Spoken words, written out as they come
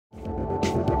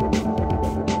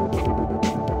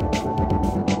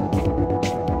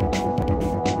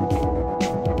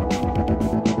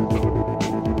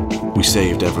We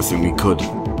saved everything we could,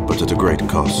 but at a great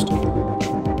cost.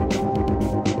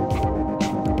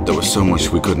 There was so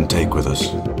much we couldn't take with us.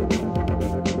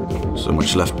 So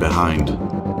much left behind.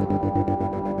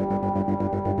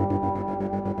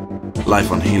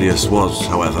 Life on Helios was,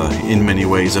 however, in many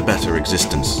ways a better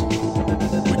existence.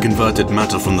 We converted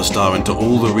matter from the star into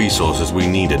all the resources we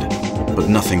needed, but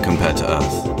nothing compared to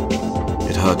Earth.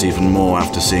 It hurt even more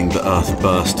after seeing the Earth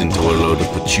burst into a load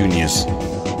of petunias.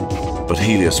 But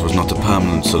Helios was not a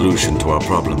permanent solution to our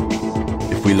problem.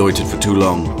 If we loitered for too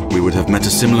long, we would have met a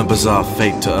similar bizarre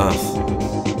fate to Earth.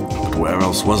 But where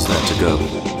else was there to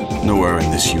go? Nowhere in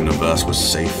this universe was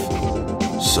safe.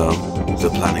 So,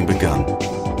 the planning began.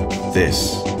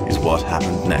 This is what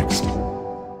happened next.